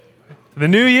The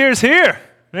new year's here.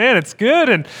 Man, it's good,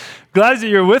 and glad that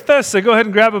you're with us. So go ahead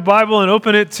and grab a Bible and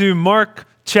open it to Mark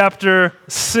chapter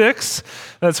 6.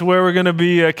 That's where we're going to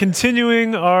be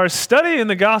continuing our study in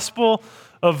the Gospel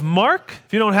of Mark.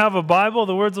 If you don't have a Bible,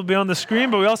 the words will be on the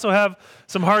screen, but we also have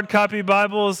some hard copy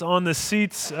Bibles on the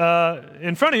seats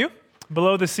in front of you,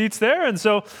 below the seats there. And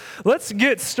so let's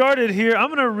get started here. I'm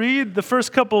going to read the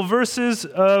first couple verses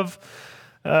of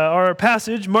our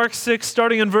passage, Mark 6,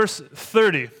 starting in verse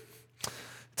 30.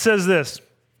 It says this: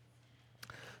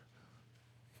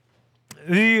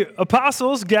 The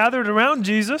apostles gathered around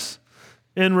Jesus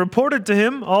and reported to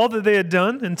him all that they had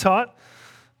done and taught.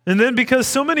 And then because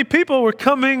so many people were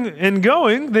coming and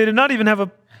going, they did not even have a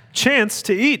chance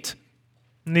to eat.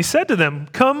 And he said to them,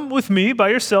 "Come with me by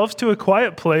yourselves to a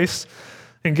quiet place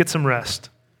and get some rest."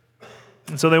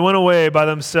 And so they went away by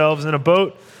themselves in a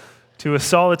boat to a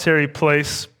solitary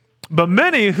place. But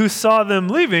many who saw them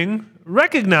leaving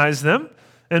recognized them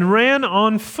and ran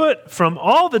on foot from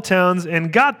all the towns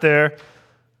and got there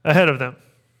ahead of them.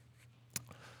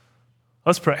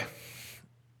 Let's pray.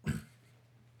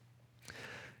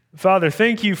 Father,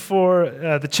 thank you for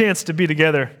the chance to be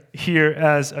together here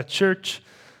as a church,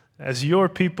 as your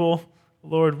people.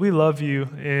 Lord, we love you,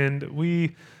 and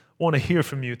we want to hear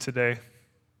from you today.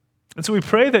 And so we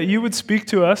pray that you would speak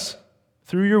to us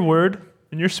through your word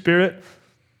and your spirit.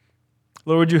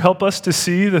 Lord, would you help us to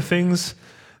see the things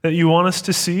that you want us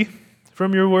to see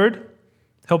from your word?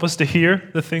 Help us to hear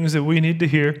the things that we need to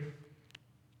hear.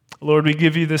 Lord, we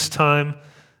give you this time,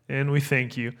 and we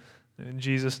thank you. In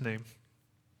Jesus' name,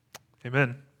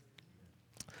 amen.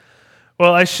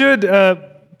 Well, I should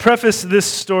preface this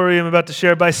story I'm about to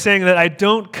share by saying that I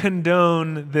don't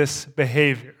condone this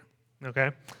behavior,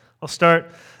 okay? I'll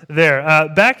start there.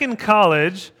 Back in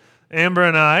college, Amber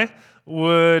and I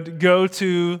would go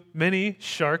to many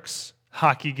Sharks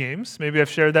hockey games. Maybe I've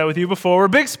shared that with you before. We're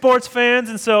big sports fans,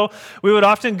 and so we would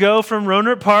often go from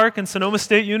Rohnert Park and Sonoma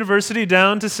State University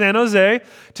down to San Jose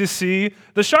to see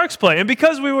the Sharks play. And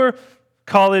because we were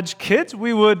college kids,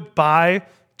 we would buy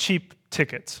cheap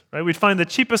tickets, right? We'd find the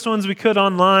cheapest ones we could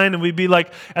online, and we'd be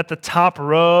like at the top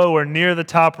row or near the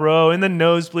top row in the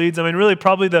nosebleeds. I mean, really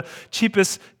probably the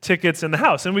cheapest tickets in the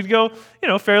house. And we'd go,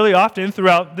 fairly often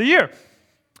throughout the year.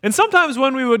 And sometimes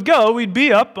when we would go, we'd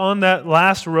be up on that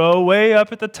last row, way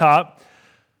up at the top,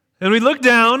 and we'd look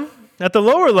down at the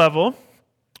lower level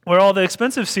where all the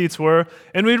expensive seats were,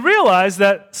 and we'd realize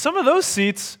that some of those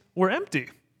seats were empty.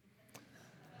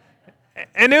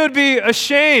 And it would be a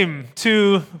shame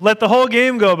to let the whole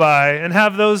game go by and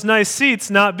have those nice seats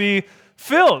not be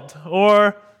filled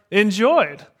or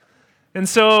enjoyed. And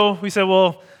so we said,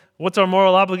 well, what's our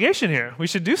moral obligation here? We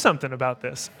should do something about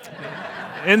this.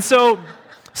 And so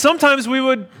sometimes we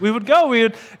would go. We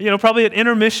would, probably at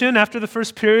intermission after the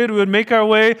first period, we would make our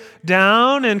way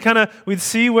down and we'd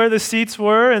see where the seats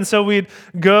were. And so we'd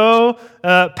go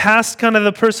past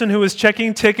the person who was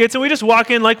checking tickets, and we just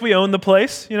walk in like we own the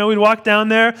place. We'd walk down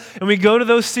there and we'd go to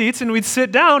those seats and we'd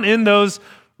sit down in those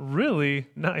really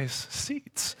nice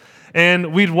seats.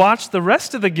 And we'd watch the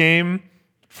rest of the game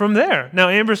from there. Now,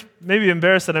 Amber's maybe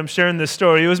embarrassed that I'm sharing this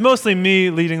story. It was mostly me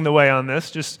leading the way on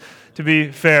this, just to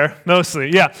be fair,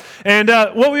 mostly, yeah. And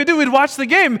what we would do, we'd watch the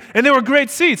game, and they were great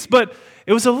seats, but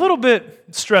it was a little bit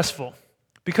stressful,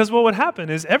 because what would happen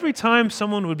is every time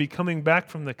someone would be coming back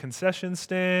from the concession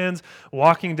stands,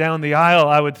 walking down the aisle,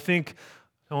 I would think,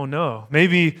 oh no,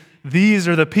 maybe these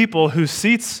are the people whose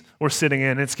seats we're sitting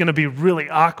in. It's going to be really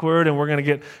awkward, and we're going to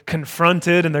get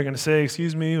confronted, and they're going to say,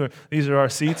 "Excuse me, or these are our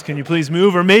seats, can you please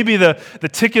move?" Or maybe the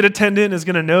ticket attendant is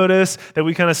going to notice that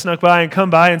we snuck by and come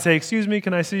by and say, "Excuse me,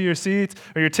 can I see your seats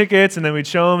or your tickets?" And then we'd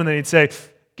show them, and then he'd say,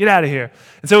 "Get out of here."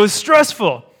 And so it was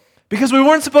stressful because we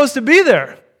weren't supposed to be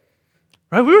there.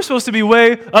 Right? We were supposed to be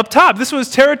way up top. This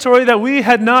was territory that we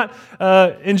had not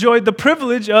enjoyed the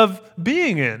privilege of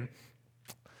being in.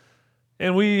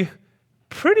 And we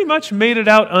pretty much made it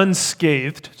out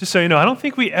unscathed. Just so you know, I don't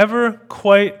think we ever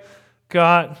quite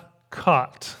got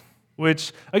caught.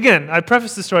 Which, again, I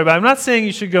preface the story by I'm not saying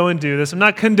you should go and do this. I'm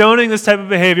not condoning this type of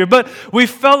behavior. But we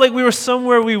felt like we were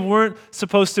somewhere we weren't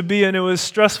supposed to be, and it was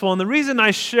stressful. And the reason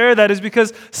I share that is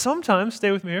because sometimes,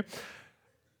 stay with me here,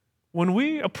 when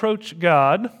we approach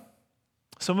God,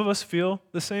 some of us feel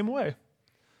the same way.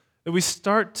 That we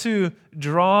start to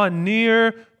draw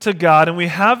near to God, and we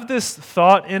have this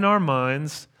thought in our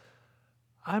minds,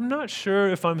 I'm not sure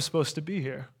if I'm supposed to be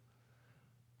here.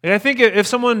 And I think if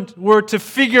someone were to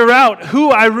figure out who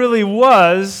I really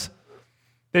was,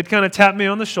 they'd tap me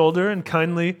on the shoulder and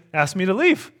kindly ask me to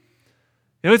leave.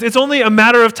 It's only a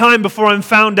matter of time before I'm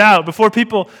found out, before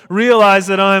people realize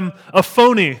that I'm a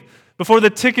phony, before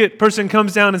the ticket person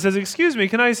comes down and says, "Excuse me,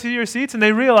 can I see your seats?" And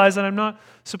they realize that I'm not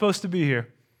supposed to be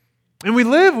here. And we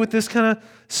live with this kind of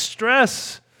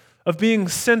stress of being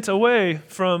sent away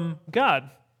from God.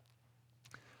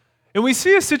 And we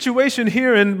see a situation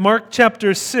here in Mark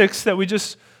chapter 6 that we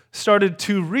just started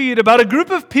to read about a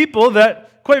group of people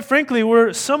that, quite frankly,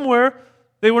 were somewhere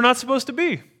they were not supposed to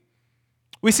be.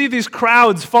 We see these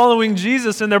crowds following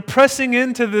Jesus, and they're pressing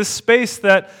into this space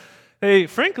that they,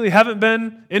 frankly, haven't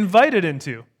been invited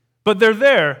into. But they're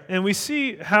there, and we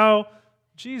see how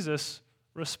Jesus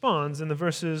responds in the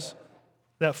verses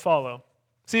that follow.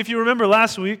 See, if you remember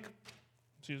last week,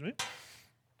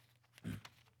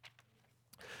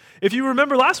 If you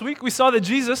remember last week, we saw that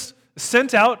Jesus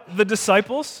sent out the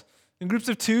disciples in groups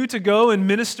of 2 to go and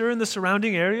minister in the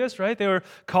surrounding areas, right? They were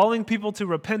calling people to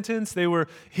repentance. They were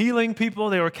healing people.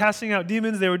 They were casting out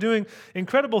demons. They were doing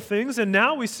incredible things. And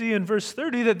now we see in verse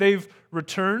 30 that they've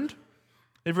returned.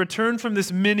 They've returned from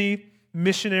this mini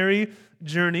missionary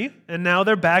journey, and now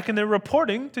they're back and they're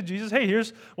reporting to Jesus, "Hey,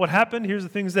 here's what happened. Here's the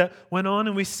things that went on."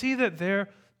 And we see that they're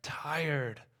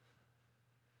tired.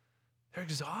 They're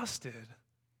exhausted.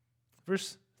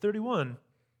 Verse 31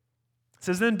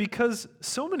 says, "Then because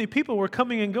so many people were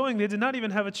coming and going, they did not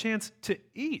even have a chance to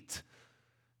eat.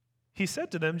 He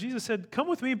said to them," Jesus said, "Come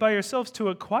with me by yourselves to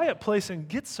a quiet place and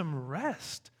get some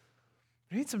rest.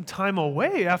 You need some time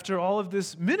away after all of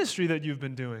this ministry that you've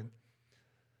been doing."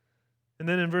 And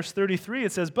then in verse 33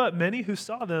 it says, "But many who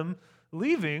saw them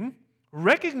leaving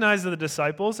recognized the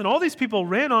disciples, and all these people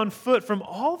ran on foot from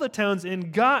all the towns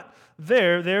and got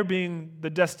there being the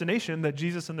destination that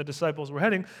Jesus and the disciples were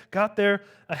heading, got there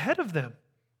ahead of them."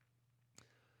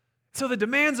 So the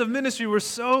demands of ministry were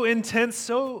so intense,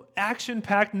 so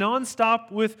action-packed, nonstop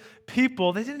with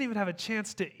people, they didn't even have a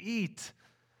chance to eat.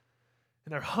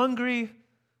 And they're hungry,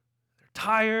 they're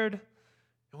tired,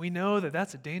 and we know that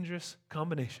that's a dangerous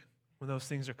combination when those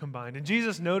things are combined. And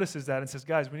Jesus notices that and says,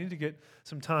 "Guys, we need to get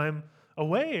some time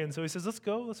away." And so he says, "Let's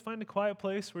go. Let's find a quiet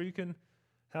place where you can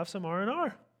have some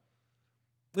R&R."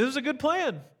 This was a good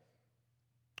plan.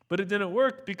 But it didn't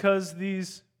work because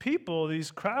these people,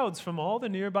 these crowds from all the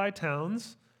nearby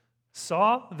towns,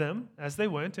 saw them as they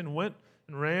went and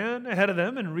ran ahead of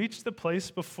them and reached the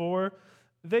place before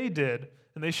they did.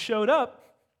 And they showed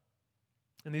up,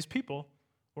 and these people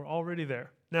were already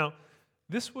there. Now,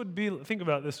 think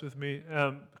about this with me.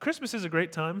 Christmas is a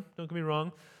great time, don't get me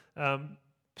wrong.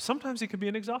 Sometimes it can be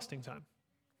an exhausting time.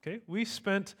 Okay, we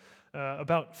spent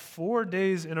about 4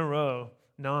 days in a row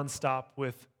nonstop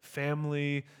with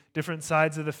family, different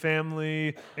sides of the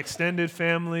family, extended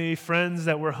family, friends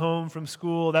that were home from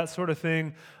school, that sort of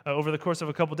thing, over the course of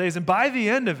a couple days. And by the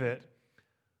end of it,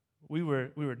 we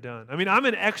were done. I mean, I'm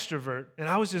an extrovert, and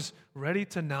I was just ready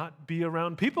to not be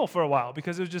around people for a while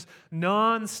because it was just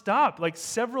nonstop, like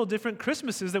several different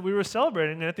Christmases that we were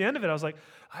celebrating. And at the end of it, I was like,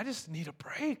 I just need a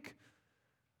break.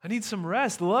 I need some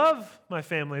rest. Love my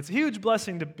family. It's a huge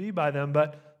blessing to be by them,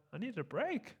 but I need a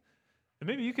break. And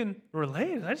maybe you can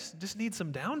relate. I just need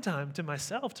some downtime to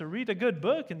myself to read a good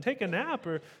book and take a nap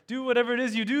or do whatever it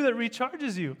is you do that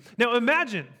recharges you. Now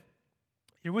imagine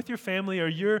you're with your family or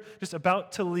you're just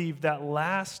about to leave that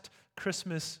last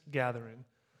Christmas gathering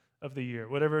of the year,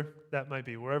 whatever that might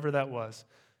be, wherever that was.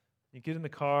 You get in the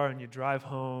car and you drive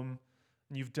home,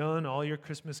 and you've done all your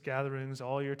Christmas gatherings,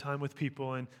 all your time with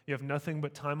people, and you have nothing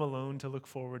but time alone to look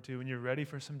forward to, and you're ready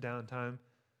for some downtime.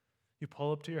 You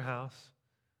pull up to your house,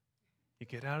 you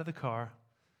get out of the car,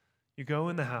 you go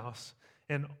in the house,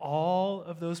 and all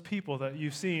of those people that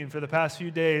you've seen for the past few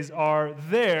days are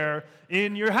there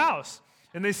in your house.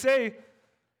 And they say,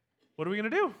 "What are we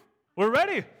going to do? We're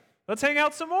ready. Let's hang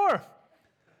out some more."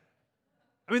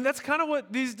 I mean, that's kind of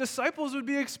what these disciples would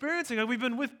be experiencing. Like, we've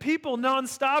been with people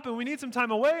nonstop, and we need some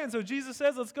time away. And so Jesus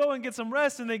says, "Let's go and get some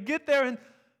rest." And they get there, and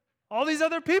all these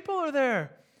other people are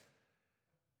there.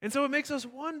 And so it makes us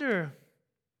wonder,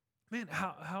 man,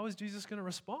 how is Jesus going to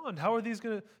respond? How are these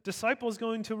disciples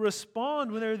going to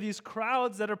respond when there are these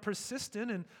crowds that are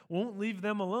persistent and won't leave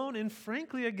them alone, and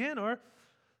frankly, again, are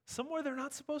somewhere they're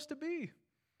not supposed to be?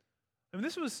 I mean,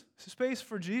 this was space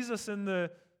for Jesus and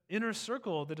the inner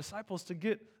circle, the disciples, to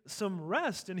get some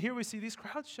rest, and here we see these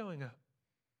crowds showing up.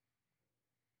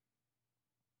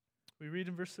 We read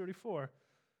in verse 34,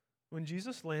 "When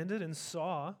Jesus landed and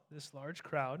saw this large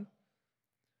crowd,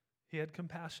 he had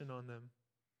compassion on them,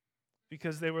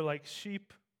 because they were like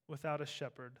sheep without a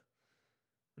shepherd.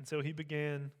 And so he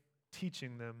began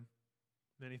teaching them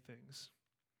many things."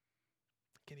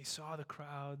 Again, he saw the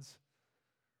crowds.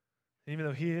 And even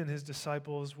though he and his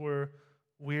disciples were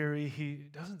weary, he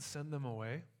doesn't send them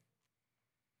away.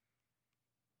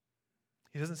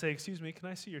 He doesn't say, "Excuse me, can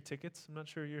I see your tickets? I'm not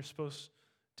sure you're supposed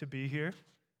to be here."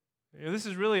 This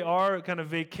is really our kind of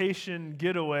vacation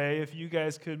getaway. If you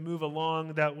guys could move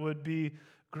along, that would be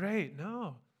great.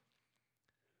 No.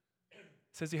 It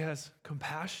says he has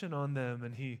compassion on them,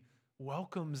 and he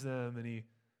welcomes them, and he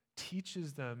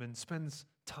teaches them and spends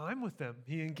time with them.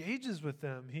 He engages with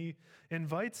them. He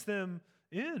invites them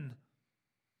in.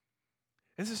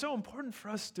 This is so important for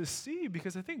us to see,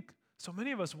 because I think so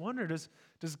many of us wonder,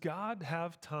 does God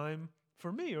have time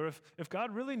for me? Or if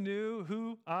God really knew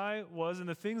who I was and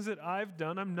the things that I've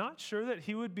done, I'm not sure that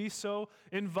he would be so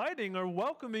inviting or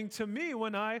welcoming to me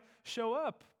when I show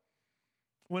up.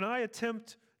 When I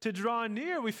attempt to draw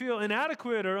near, we feel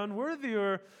inadequate or unworthy,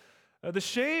 or the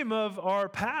shame of our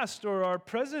past or our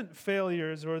present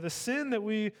failures, or the sin that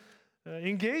we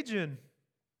engage in,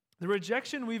 the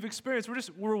rejection we've experienced.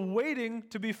 We're waiting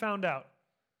to be found out.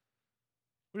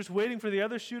 We're just waiting for the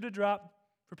other shoe to drop,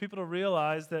 for people to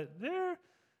realize that they're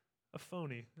a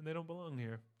phony and they don't belong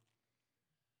here.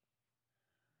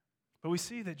 But we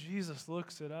see that Jesus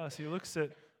looks at us. He looks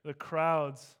at the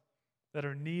crowds that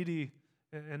are needy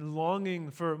and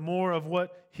longing for more of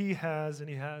what he has, and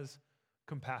he has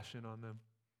compassion on them.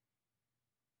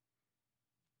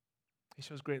 He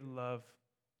shows great love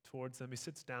towards them. He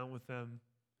sits down with them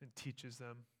and teaches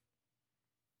them.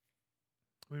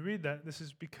 We read that this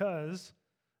is because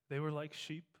they were like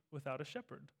sheep without a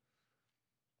shepherd.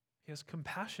 He has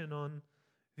compassion on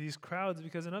these crowds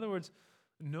because, in other words,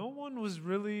 no one was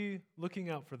really looking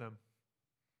out for them.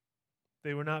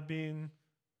 They were not being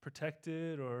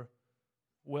protected or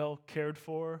well cared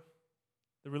for.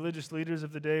 The religious leaders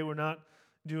of the day were not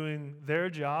doing their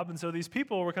job, and so these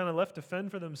people were kind of left to fend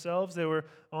for themselves. They were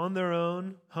on their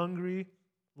own, hungry,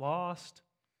 lost.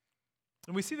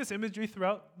 And we see this imagery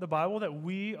throughout the Bible that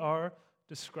we are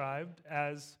described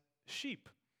as sheep.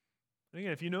 And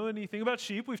again, if you know anything about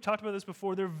sheep, we've talked about this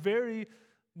before, they're very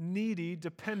needy,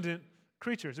 dependent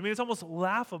creatures. I mean, it's almost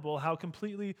laughable how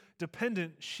completely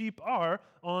dependent sheep are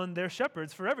on their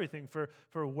shepherds for everything, for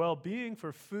well-being,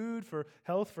 for food, for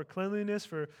health, for cleanliness,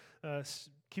 for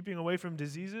keeping away from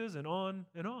diseases, and on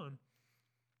and on.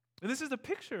 And this is the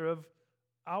picture of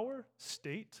our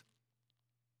state,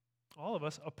 all of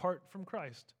us, apart from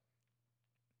Christ.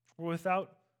 We're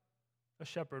without a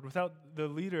shepherd, without the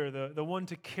leader, the one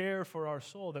to care for our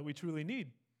soul that we truly need.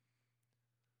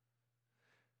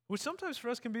 Which sometimes for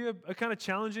us can be a kind of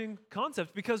challenging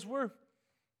concept, because we're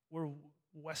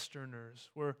Westerners,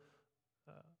 we're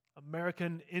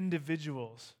American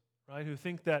individuals, right, who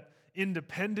think that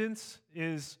independence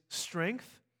is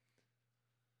strength,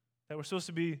 that we're supposed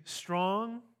to be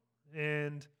strong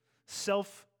and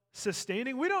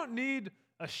self-sustaining. We don't need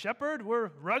a shepherd.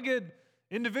 We're rugged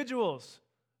individuals.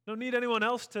 Don't need anyone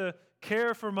else to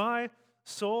care for my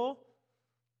soul.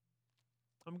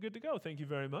 I'm good to go, thank you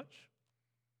very much.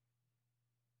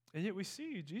 And yet we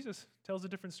see Jesus tells a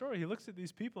different story. He looks at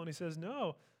these people and he says,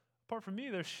 no, apart from me,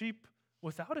 they're sheep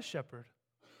without a shepherd.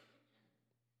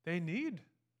 They need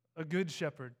a good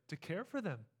shepherd to care for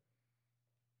them,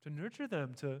 to nurture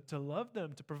them, to love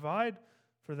them, to provide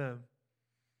for them.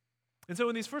 And so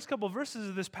in these first couple of verses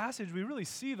of this passage, we really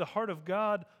see the heart of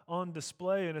God on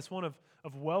display, and it's one of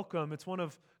welcome. It's one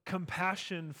of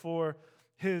compassion for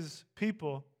his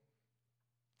people.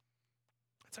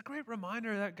 It's a great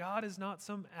reminder that God is not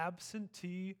some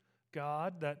absentee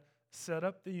God that set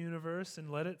up the universe and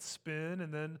let it spin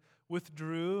and then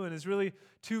withdrew and is really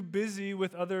too busy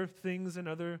with other things and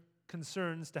other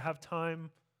concerns to have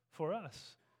time for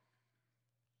us.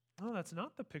 No, that's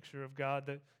not the picture of God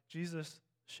that Jesus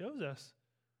shows us.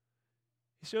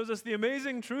 He shows us the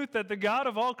amazing truth that the God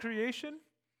of all creation,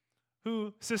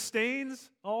 who sustains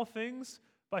all things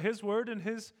by his word and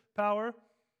his power,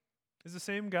 is the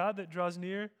same God that draws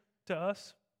near to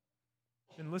us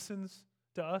and listens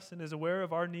to us and is aware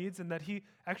of our needs, and that he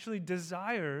actually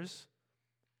desires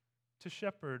to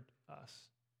shepherd us,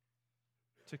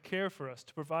 to care for us,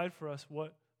 to provide for us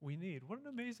what we need. What an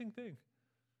amazing thing.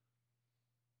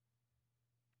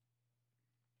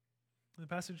 The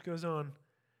passage goes on.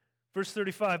 Verse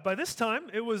 35, by this time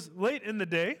it was late in the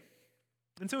day,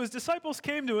 and so his disciples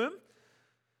came to him.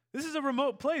 This is a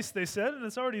remote place, they said, and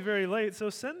it's already very late, so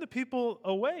send the people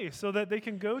away so that they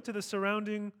can go to the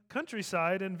surrounding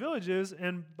countryside and villages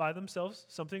and buy themselves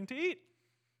something to eat.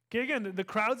 Okay, again, the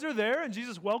crowds are there, and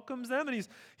Jesus welcomes them, and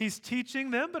he's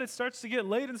teaching them, but it starts to get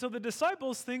late, and so the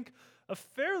disciples think a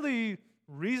fairly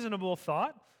reasonable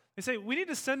thought. They say, we need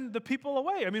to send the people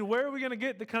away. I mean, where are we going to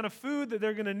get the kind of food that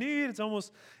they're going to need? It's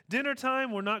almost dinner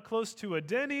time. We're not close to a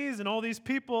Denny's, and all these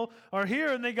people are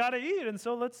here, and they got to eat, and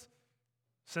so let's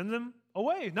send them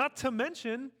away. Not to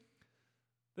mention,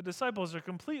 The disciples are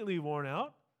completely worn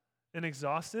out and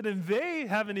exhausted, and they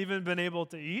haven't even been able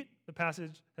to eat, the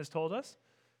passage has told us.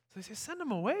 So they say, send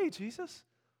them away, Jesus.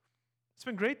 It's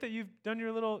been great that you've done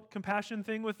your little compassion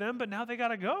thing with them, but now they got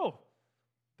to go.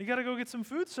 They got to go get some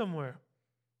food somewhere.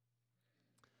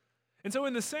 And so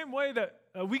in the same way that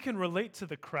we can relate to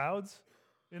the crowds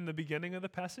in the beginning of the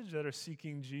passage that are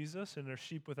seeking Jesus and are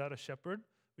sheep without a shepherd,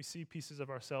 we see pieces of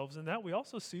ourselves in that. We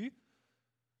also see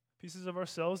pieces of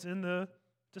ourselves in the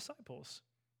disciples.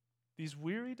 These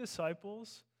weary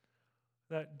disciples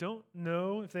that don't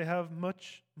know if they have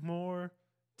much more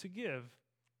to give.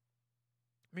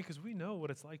 I mean, because we know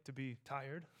what it's like to be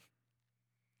tired,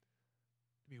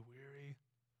 to be weary,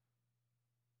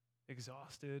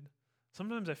 exhausted.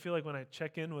 Sometimes I feel like when I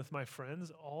check in with my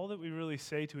friends, all that we really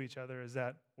say to each other is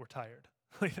that we're tired.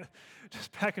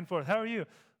 Just back and forth. How are you?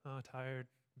 Oh, tired,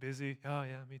 busy. Oh,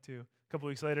 yeah, me too. A couple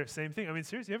weeks later, same thing. I mean,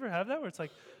 seriously, you ever have that where it's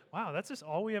like, wow, that's just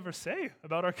all we ever say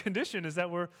about our condition is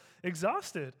that we're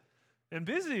exhausted and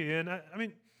busy. And I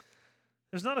mean,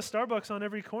 there's not a Starbucks on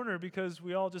every corner because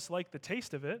we all just like the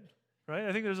taste of it, right?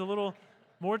 I think there's a little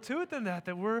more to it than that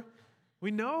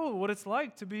we know what it's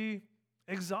like to be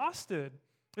exhausted.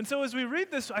 And so as we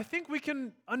read this, I think we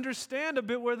can understand a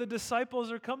bit where the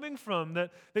disciples are coming from,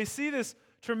 that they see this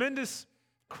tremendous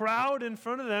crowd in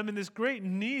front of them and this great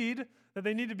need that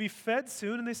they need to be fed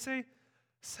soon, and they say,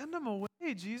 send them away,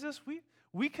 Jesus.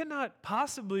 We cannot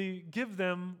possibly give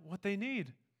them what they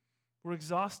need. We're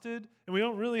exhausted, and we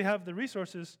don't really have the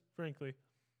resources, frankly.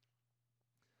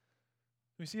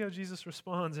 We see how Jesus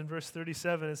responds in verse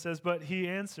 37. It says, but he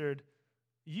answered,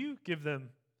 you give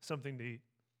them something to eat.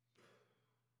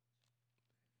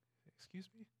 Excuse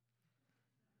me?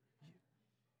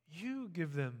 You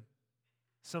give them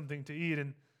something to eat.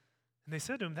 And they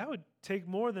said to him, that would take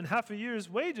more than half a year's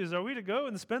wages. Are we to go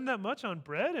and spend that much on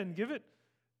bread and give it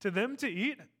to them to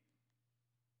eat?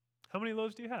 How many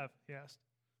loaves do you have? He asked.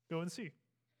 Go and see.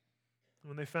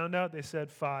 When they found out, they said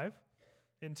 5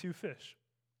 and 2 fish.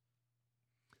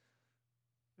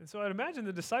 And so I'd imagine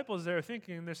the disciples there are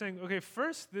thinking, they're saying, okay,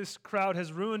 first this crowd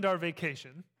has ruined our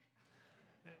vacation.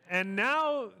 And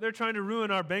now they're trying to ruin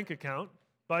our bank account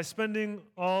by spending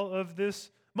all of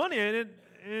this money.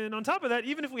 And on top of that,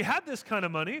 even if we had this kind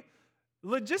of money,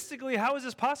 logistically, how is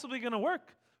this possibly going to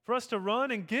work for us to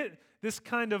run and get this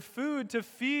kind of food to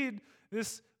feed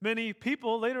this many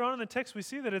people? Later on in the text, we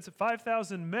see that it's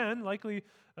 5,000 men, likely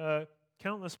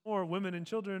countless more women and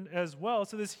children as well.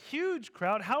 So this huge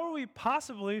crowd, how are we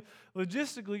possibly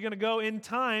logistically going to go in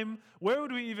time? Where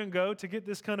would we even go to get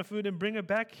this kind of food and bring it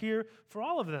back here for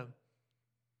all of them?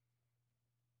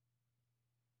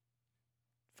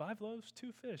 5 loaves,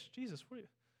 2 fish. Jesus,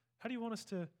 how do you want us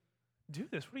to do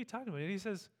this? What are you talking about? And he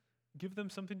says, give them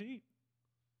something to eat.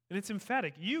 And it's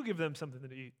emphatic. You give them something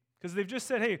to eat. Because they've just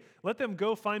said, hey, let them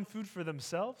go find food for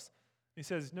themselves. He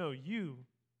says, no, you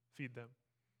feed them.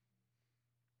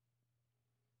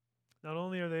 Not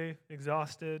only are they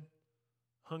exhausted,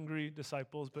 hungry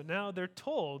disciples, but now they're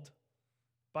told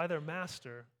by their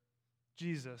master,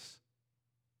 Jesus,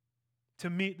 to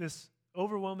meet this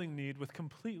overwhelming need with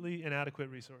completely inadequate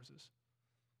resources.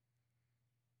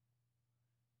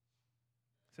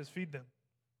 He says, feed them.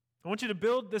 I want you to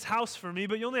build this house for me,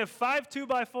 but you only have 5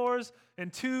 2x4s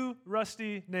and 2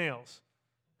 rusty nails.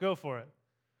 Go for it.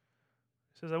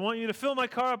 He says, I want you to fill my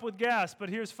car up with gas, but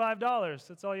here's $5.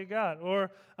 That's all you got.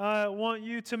 Or I want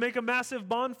you to make a massive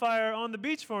bonfire on the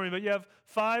beach for me, but you have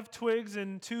 5 twigs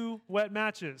and 2 wet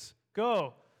matches.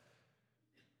 Go.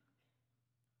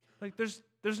 Like,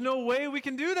 there's no way we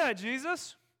can do that,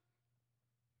 Jesus.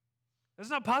 There's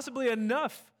not possibly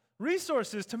enough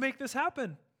resources to make this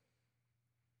happen.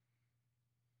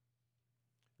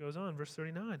 Goes on, verse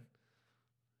 39.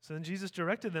 So then Jesus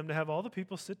directed them to have all the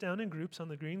people sit down in groups on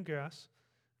the green grass.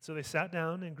 So they sat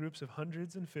down in groups of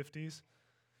hundreds and 50s.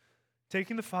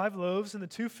 Taking the 5 loaves and the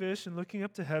 2 fish and looking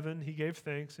up to heaven, he gave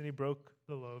thanks and he broke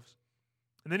the loaves.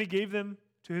 And then he gave them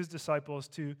to his disciples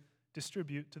to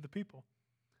distribute to the people.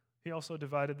 He also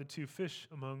divided the 2 fish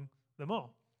among them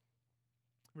all.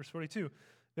 Verse 42,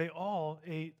 they all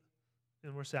ate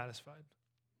and were satisfied.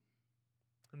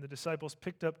 And the disciples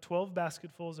picked up 12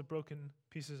 basketfuls of broken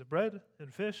pieces of bread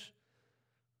and fish.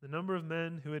 The number of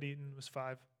men who had eaten was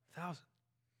 5,000.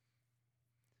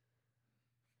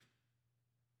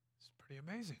 It's pretty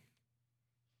amazing.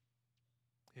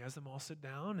 He has them all sit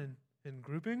down in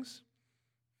groupings.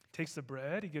 He takes the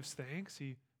bread, he gives thanks,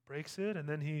 he breaks it, and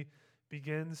then he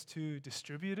begins to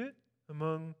distribute it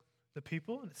among the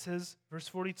people. And it says, verse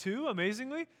 42,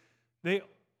 amazingly, they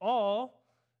all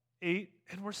ate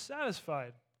and were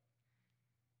satisfied.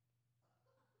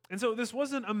 And so this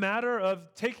wasn't a matter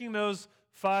of taking those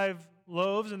 5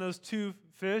 loaves and those 2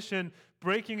 fish and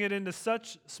breaking it into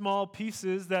such small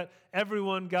pieces that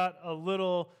everyone got a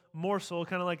little morsel,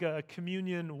 kind of like a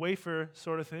communion wafer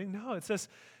sort of thing. No, it says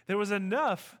there was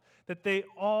enough that they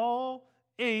all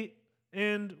ate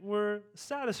and were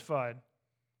satisfied.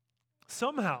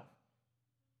 Somehow,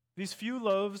 these few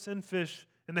loaves and fish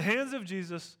in the hands of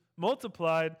Jesus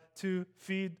multiplied to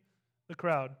feed the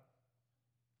crowd.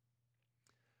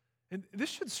 And this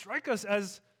should strike us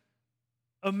as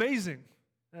amazing,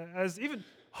 as even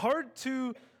hard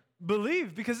to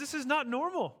believe, because this is not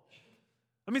normal.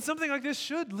 I mean, something like this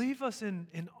should leave us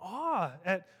in awe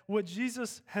at what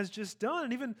Jesus has just done,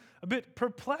 and even a bit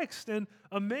perplexed and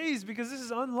amazed, because this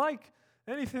is unlike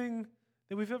anything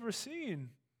that we've ever seen.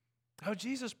 How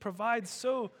Jesus provides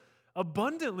so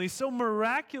abundantly, so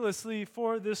miraculously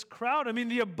for this crowd. I mean,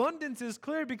 the abundance is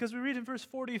clear because we read in verse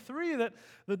 43 that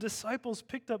the disciples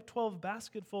picked up 12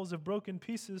 basketfuls of broken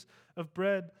pieces of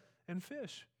bread and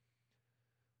fish.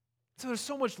 So there's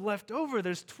so much left over.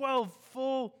 There's 12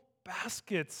 full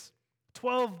baskets,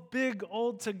 12 big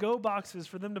old to-go boxes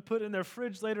for them to put in their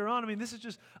fridge later on. I mean, this is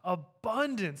just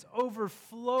abundance,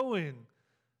 overflowing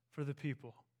for the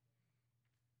people.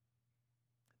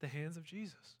 At the hands of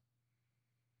Jesus.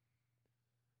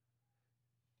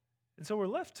 And so we're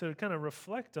left to kind of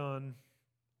reflect on,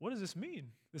 what does this mean,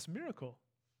 this miracle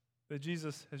that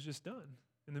Jesus has just done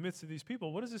in the midst of these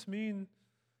people? What does this mean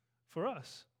for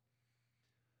us?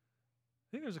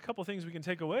 I think there's a couple things we can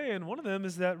take away, and one of them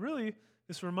is that really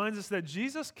this reminds us that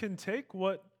Jesus can take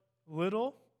what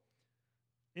little,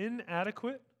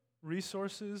 inadequate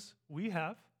resources we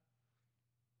have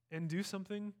and do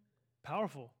something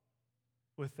powerful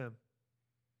with them.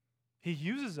 He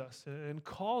uses us and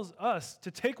calls us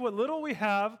to take what little we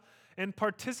have and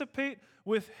participate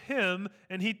with Him,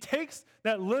 and He takes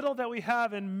that little that we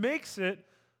have and makes it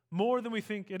more than we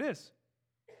think it is.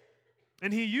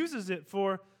 And He uses it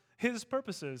for His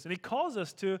purposes, and He calls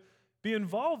us to be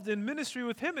involved in ministry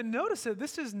with Him. And notice that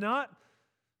this is not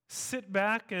sit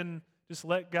back and just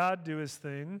let God do His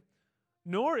thing,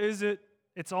 nor is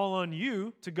it's all on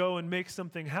you to go and make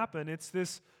something happen. It's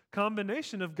this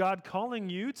combination of God calling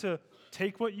you to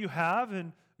take what you have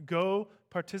and go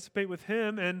participate with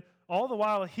Him, and all the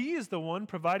while He is the one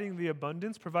providing the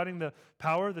abundance, providing the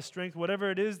power, the strength, whatever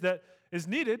it is that is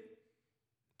needed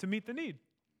to meet the need.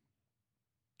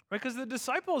 Right? Because the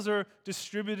disciples are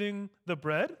distributing the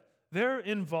bread. They're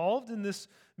involved in this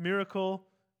miracle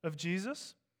of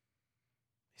Jesus.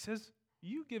 He says,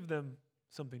 you give them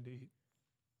something to eat.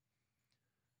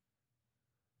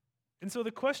 And so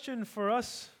the question for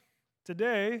us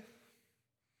today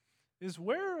is,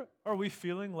 where are we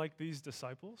feeling like these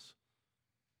disciples?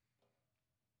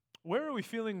 Where are we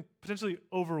feeling potentially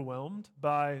overwhelmed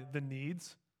by the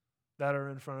needs that are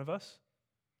in front of us?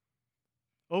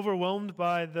 Overwhelmed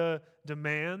by the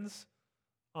demands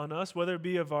on us, whether it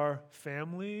be of our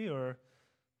family or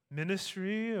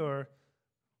ministry or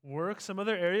work, some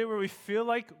other area where we feel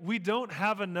like we don't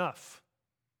have enough.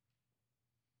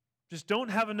 Just don't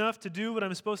have enough to do what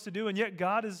I'm supposed to do, and yet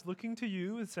God is looking to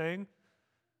you and saying,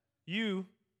 you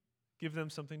give them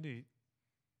something to eat.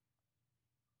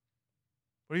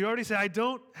 Or you already say, I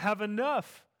don't have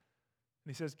enough.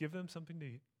 And He says, give them something to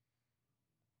eat.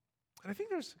 And I think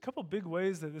there's a couple big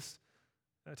ways that this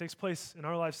takes place in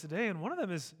our lives today, and one of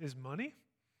them is money.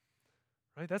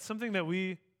 Right? That's something that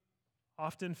we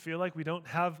often feel like we don't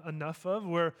have enough of,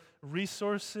 where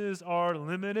resources are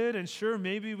limited. And sure,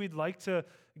 maybe we'd like to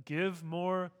give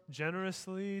more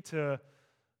generously, to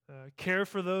care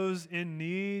for those in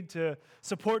need, to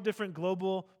support different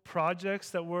global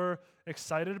projects that we're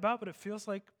excited about, but it feels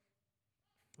like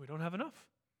we don't have enough.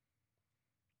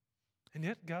 And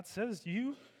yet God says,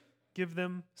 you give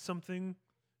them something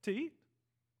to eat.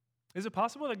 Is it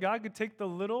possible that God could take the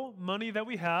little money that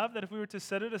we have, that if we were to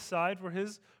set it aside for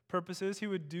His purposes, He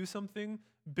would do something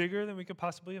bigger than we could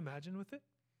possibly imagine with it?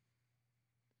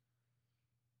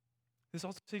 This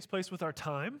also takes place with our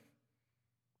time.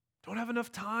 Don't have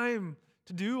enough time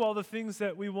to do all the things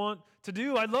that we want to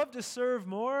do. I'd love to serve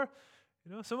more.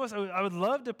 Some of us, I would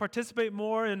love to participate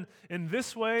more in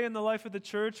this way in the life of the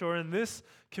church, or in this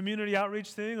community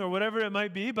outreach thing, or whatever it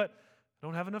might be, but I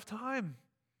don't have enough time.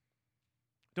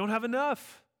 Don't have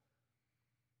enough.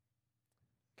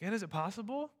 Again, is it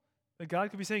possible that God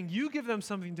could be saying, you give them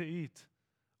something to eat?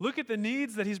 Look at the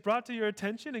needs that He's brought to your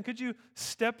attention, and could you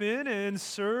step in and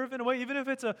serve in a way, even if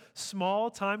it's a small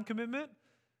time commitment,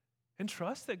 and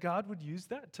trust that God would use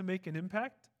that to make an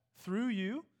impact through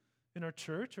you in our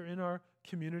church or in our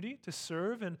community, to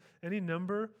serve in any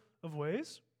number of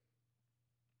ways?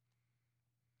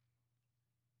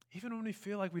 even when we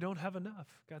feel like we don't have enough,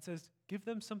 God says, give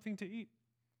them something to eat.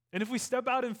 And if we step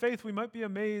out in faith, we might be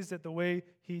amazed at the way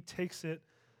he takes it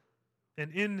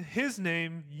and in his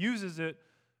name uses it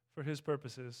for his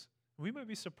purposes. We might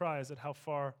be surprised at how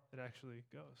far it actually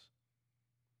goes.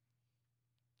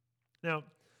 Now,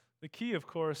 the key, of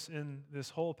course, in this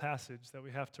whole passage that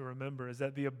we have to remember is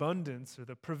that the abundance or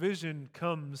the provision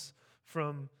comes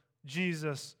from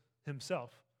Jesus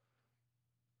himself.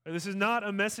 This is not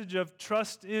a message of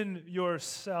trust in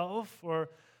yourself or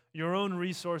your own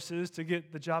resources to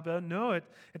get the job done. No,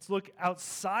 it's look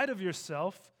outside of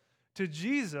yourself to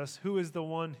Jesus, who is the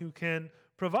one who can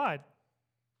provide.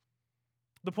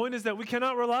 The point is that we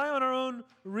cannot rely on our own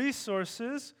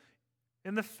resources,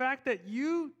 and the fact that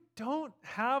you don't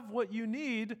have what you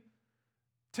need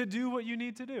to do what you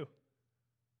need to do.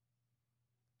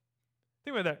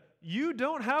 Think about that. You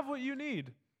don't have what you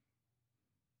need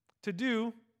to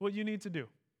do what you need to do.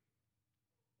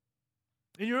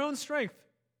 In your own strength,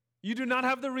 you do not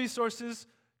have the resources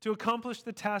to accomplish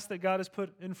the task that God has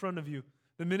put in front of you,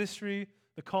 the ministry,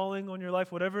 the calling on your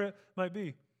life, whatever it might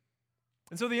be.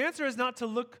 And so the answer is not to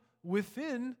look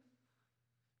within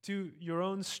to your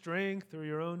own strength or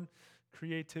your own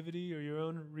creativity or your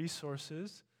own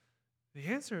resources. The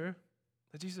answer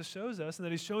that Jesus shows us and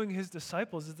that he's showing his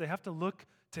disciples is they have to look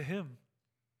to him.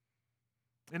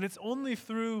 And it's only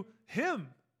through him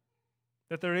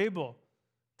that they're able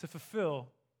to fulfill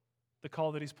the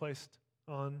call that he's placed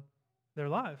on their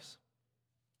lives.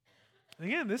 And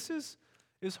again, this is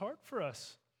hard for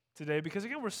us today because,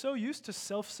 again, we're so used to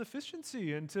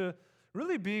self-sufficiency and to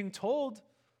really being told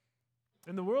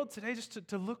in the world today just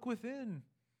to look within.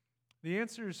 The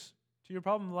answers to your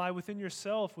problem lie within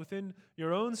yourself, within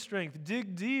your own strength.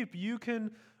 Dig deep. You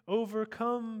can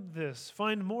overcome this.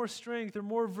 Find more strength or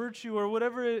more virtue or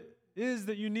whatever it is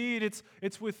that you need.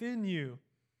 It's within you.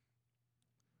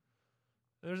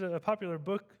 There's a popular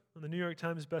book on the New York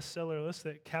Times bestseller list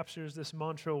that captures this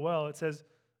mantra well. It says,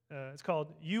 it's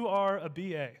called, "You Are a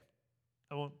BA."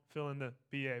 I won't fill in the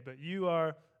BA, but you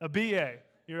are a BA.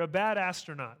 You're a bad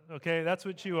astronaut, okay? That's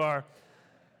what you are.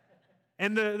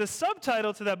 And the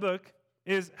subtitle to that book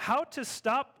is How to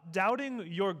Stop Doubting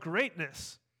Your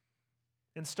Greatness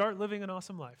and Start Living an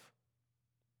Awesome Life.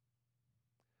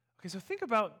 Okay, so think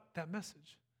about that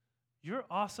message. You're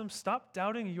awesome. Stop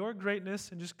doubting your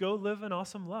greatness and just go live an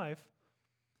awesome life.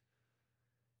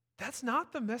 That's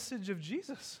not the message of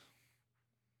Jesus.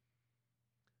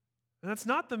 And that's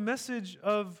not the message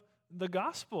of the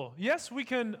gospel. Yes, we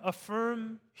can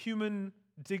affirm human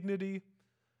dignity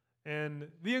and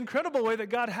the incredible way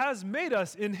that God has made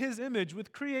us in his image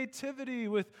with creativity,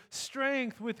 with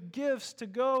strength, with gifts to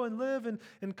go and live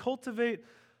and cultivate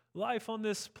life on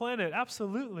this planet.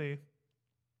 Absolutely.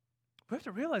 We have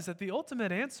to realize that the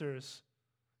ultimate answers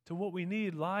to what we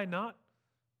need lie not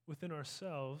within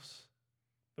ourselves,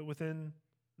 but within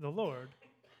the Lord.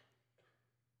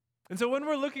 And so when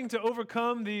we're looking to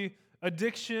overcome the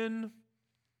addiction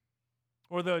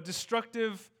or the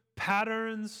destructive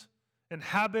patterns and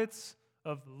habits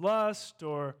of lust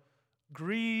or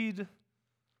greed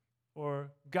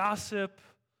or gossip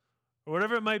or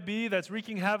whatever it might be that's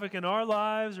wreaking havoc in our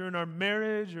lives or in our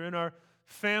marriage or in our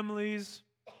families,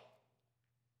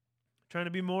 trying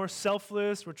to be more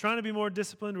selfless, we're trying to be more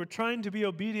disciplined, we're trying to be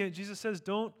obedient, Jesus says,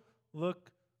 don't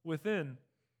look within.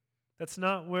 That's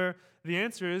not where the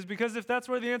answer is, because if that's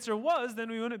where the answer was, then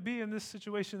we wouldn't be in this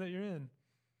situation that you're in.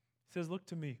 He says, look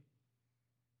to me.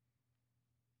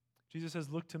 Jesus says,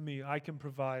 look to me. I can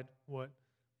provide what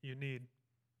you need.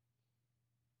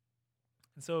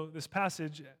 And so this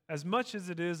passage, as much as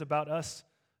it is about us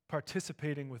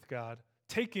participating with God,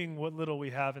 taking what little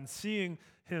we have and seeing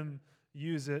him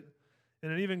use it,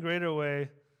 in an even greater way,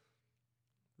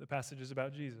 the passage is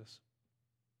about Jesus.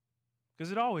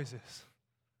 Because it always is.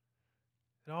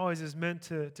 It always is meant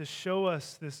to show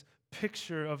us this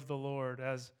picture of the Lord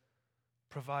as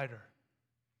provider,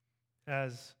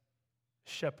 as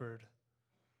shepherd,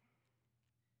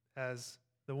 as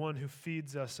the one who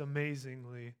feeds us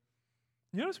amazingly.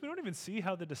 You notice we don't even see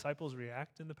how the disciples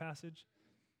react in the passage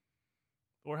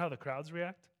or how the crowds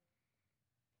react.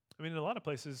 I mean, in a lot of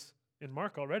places in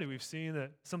Mark already, we've seen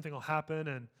that something will happen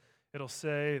and it'll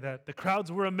say that the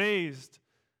crowds were amazed.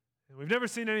 And we've never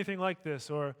seen anything like this.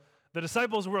 Or the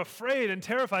disciples were afraid and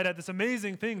terrified at this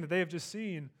amazing thing that they have just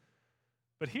seen.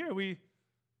 But here we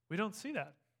don't see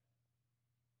that.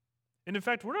 And in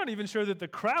fact, we're not even sure that the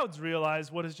crowds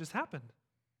realize what has just happened.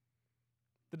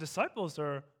 The disciples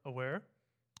are aware,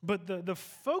 but the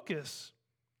focus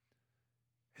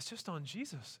is just on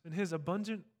Jesus and his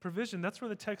abundant provision. That's where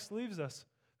the text leaves us.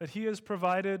 that he has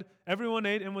provided. Everyone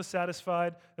ate and was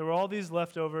satisfied. There were all these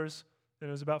leftovers, and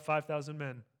it was about 5,000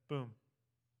 men. Boom.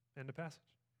 End of passage.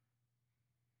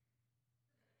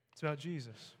 It's about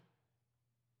Jesus.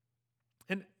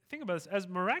 And think about this. As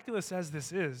miraculous as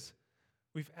this is,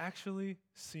 we've actually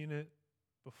seen it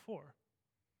before.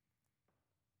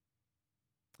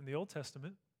 In the Old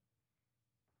Testament,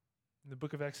 in the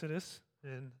book of Exodus,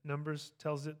 and Numbers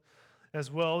tells it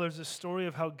as well, there's a story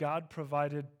of how God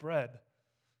provided bread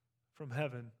from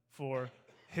heaven for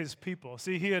his people.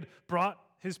 See, he had brought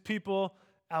his people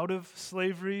out of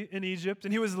slavery in Egypt,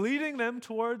 and he was leading them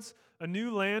towards a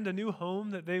new land, a new home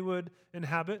that they would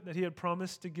inhabit, that he had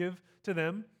promised to give to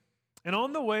them. And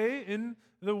on the way in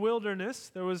the wilderness,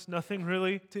 there was nothing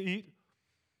really to eat.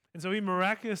 And so he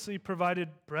miraculously provided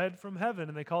bread from heaven,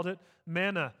 and they called it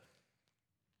manna.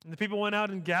 And the people went out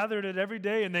and gathered it every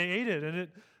day, and they ate it, and it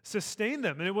sustained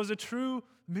them. And it was a true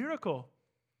miracle.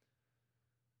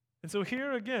 And so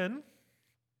here again,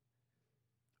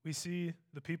 we see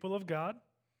the people of God,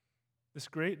 this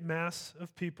great mass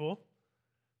of people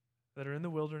that are in the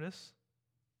wilderness,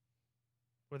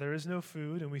 where there is no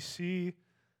food, and we see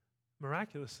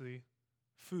miraculously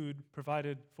food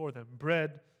provided for them,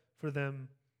 bread for them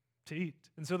to eat.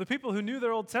 And so the people who knew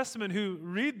their Old Testament, who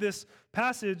read this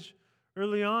passage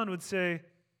early on, would say,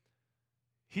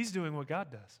 he's doing what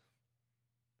God does.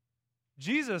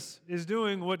 Jesus is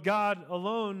doing what God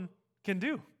alone can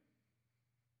do.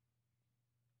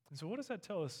 And so what does that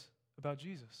tell us about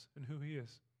Jesus and who he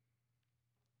is?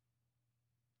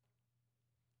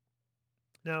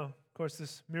 Now, of course,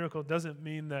 this miracle doesn't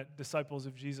mean that disciples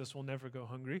of Jesus will never go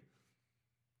hungry.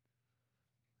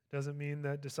 It doesn't mean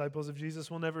that disciples of Jesus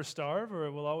will never starve or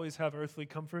will always have earthly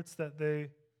comforts that they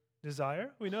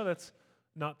desire. We know that's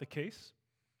not the case.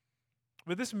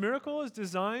 But this miracle is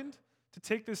designed to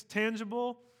take this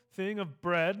tangible thing of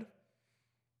bread,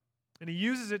 and he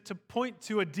uses it to point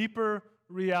to a deeper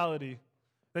reality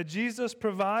that Jesus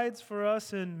provides for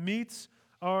us and meets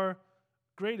our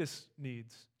greatest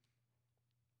needs.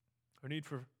 Our need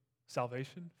for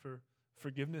salvation, for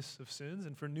forgiveness of sins,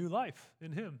 and for new life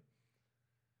in him.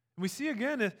 And we see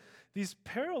again these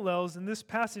parallels in this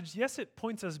passage. Yes, it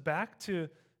points us back to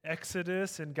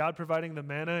Exodus and God providing the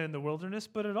manna in the wilderness,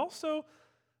 but it also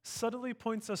subtly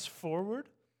points us forward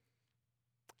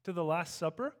to the Last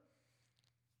Supper.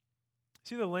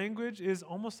 See, the language is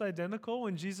almost identical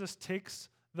when Jesus takes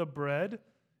the bread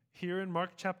here in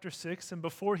Mark chapter 6, and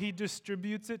before he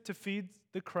distributes it to feed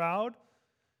the crowd,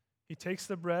 he takes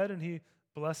the bread and he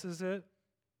blesses it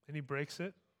and he breaks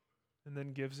it and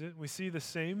then gives it. We see the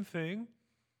same thing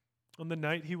on the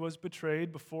night he was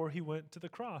betrayed before he went to the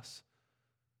cross.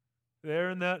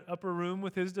 There in that upper room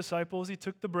with his disciples, he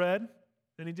took the bread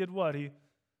and he did what? He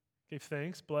gave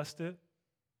thanks, blessed it,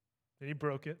 and he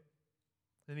broke it,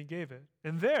 and he gave it.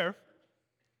 And there,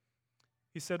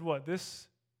 he said what? This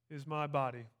is my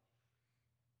body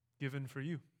given for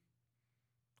you.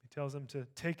 He tells them to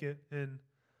take it in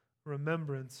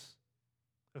remembrance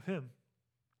of him.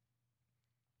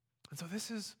 And so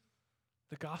this is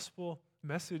the gospel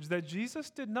message, that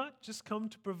Jesus did not just come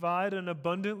to provide an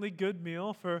abundantly good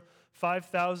meal for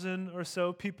 5,000 or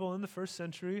so people in the first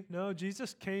century. No,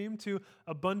 Jesus came to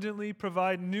abundantly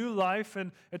provide new life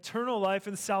and eternal life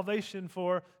and salvation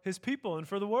for his people and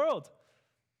for the world.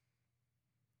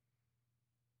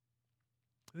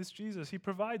 This Jesus, he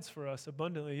provides for us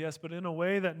abundantly, yes, but in a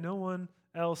way that no one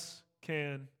else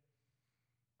can.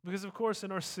 Because, of course,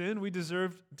 in our sin, we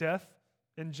deserved death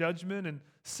and judgment and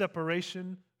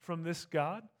separation from this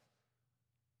God.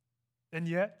 And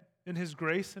yet, in his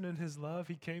grace and in his love,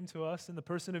 he came to us in the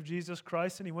person of Jesus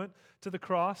Christ, and he went to the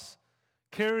cross,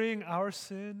 carrying our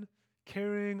sin,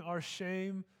 carrying our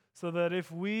shame, so that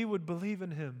if we would believe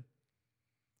in him,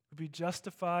 we'd be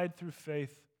justified through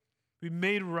faith. We'd be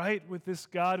made right with this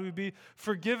God. We'd be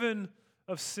forgiven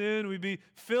of sin. We'd be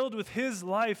filled with his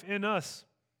life in us,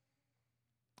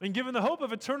 and given the hope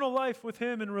of eternal life with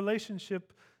him in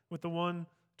relationship with the one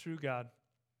true God.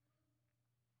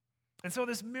 And so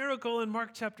this miracle in Mark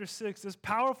chapter 6, this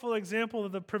powerful example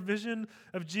of the provision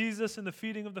of Jesus and the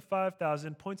feeding of the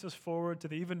 5,000, points us forward to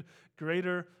the even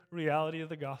greater reality of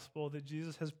the gospel, that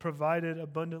Jesus has provided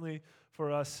abundantly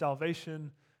for us salvation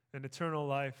and eternal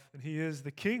life, and he is the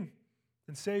King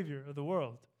and Savior of the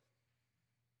world.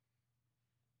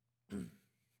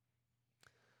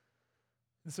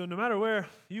 And so no matter where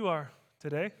you are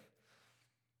today,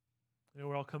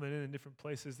 we're all coming in different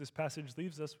places. This passage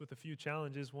leaves us with a few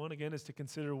challenges. One, again, is to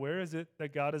consider, where is it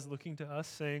that God is looking to us,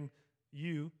 saying,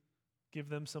 you give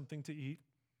them something to eat,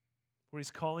 where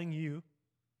he's calling you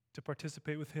to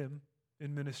participate with him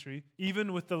in ministry,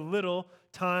 even with the little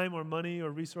time or money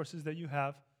or resources that you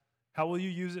have? How will you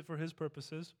use it for His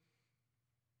purposes?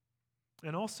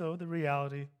 And also the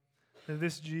reality that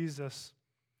this Jesus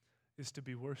is to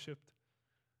be worshiped.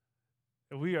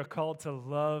 That we are called to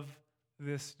love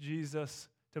this Jesus,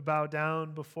 to bow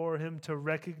down before Him, to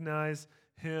recognize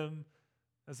Him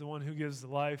as the one who gives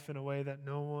life in a way that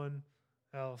no one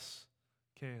else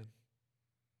can.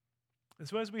 And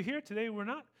so as we hear today, we're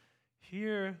not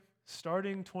here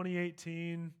starting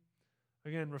 2018,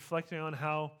 again, reflecting on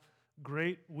how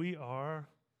great we are,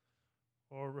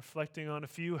 or reflecting on a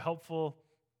few helpful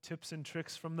tips and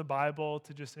tricks from the Bible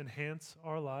to just enhance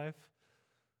our life.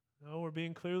 No, we're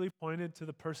being clearly pointed to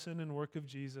the person and work of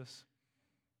Jesus.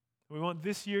 We want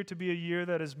this year to be a year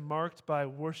that is marked by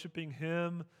worshiping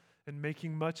Him and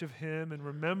making much of Him and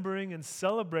remembering and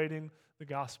celebrating the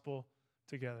gospel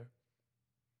together.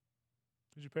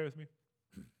 Would you pray with me?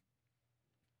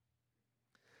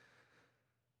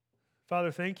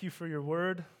 Father, thank you for your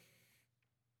word.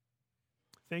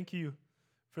 Thank you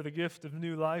for the gift of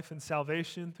new life and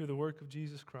salvation through the work of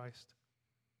Jesus Christ.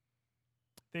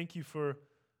 Thank you for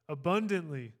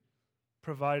abundantly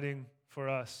providing for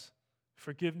us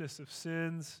forgiveness of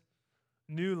sins,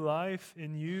 new life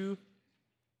in you,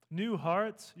 new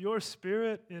hearts, your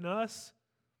Spirit in us,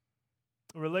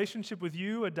 a relationship with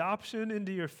you, adoption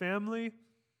into your family,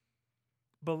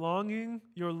 belonging,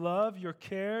 your love, your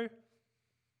care,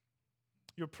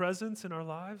 your presence in our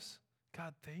lives.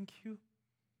 God, thank you.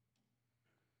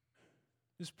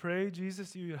 Just pray,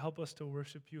 Jesus, that you would help us to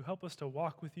worship you, help us to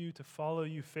walk with you, to follow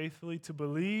you faithfully, to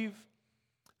believe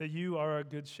that you are our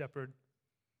good shepherd.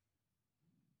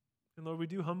 And Lord, we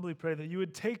do humbly pray that you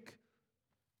would take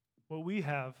what we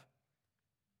have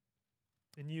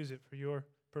and use it for your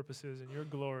purposes and your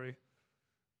glory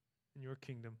and your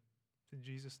kingdom. In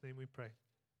Jesus' name we pray.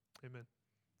 Amen.